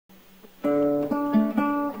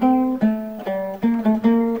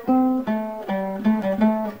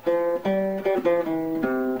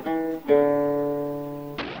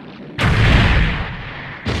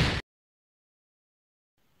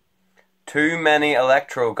many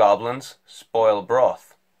Electro goblins spoil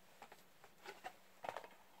broth.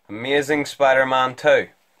 Amazing Spider-Man 2.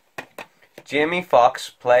 Jamie Foxx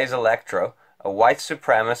plays Electro, a white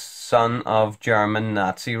supremacist son of German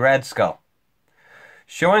Nazi Red Skull.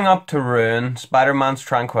 Showing up to ruin Spider-Man's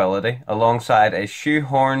tranquility alongside a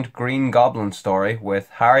shoehorned Green Goblin story with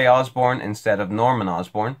Harry Osborn instead of Norman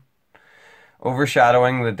Osborn,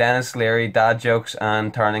 overshadowing the Dennis Leary dad jokes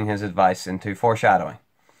and turning his advice into foreshadowing.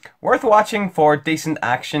 Worth watching for decent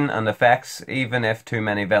action and effects, even if too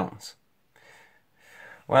many villains.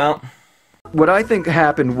 Well, what I think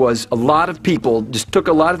happened was a lot of people just took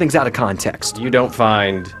a lot of things out of context. You don't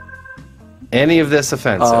find any of this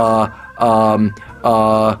offensive?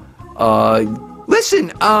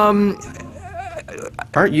 Listen,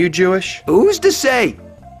 Aren't you Jewish? who's to say?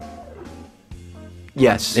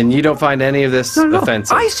 Yes. And you don't find any of this No.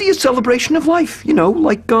 offensive? I see a celebration of life, you know,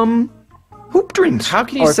 like, hoop dreams. How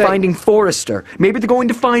can you or say- finding Forrester. Maybe they're going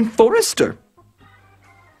to find Forrester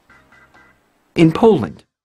in Poland.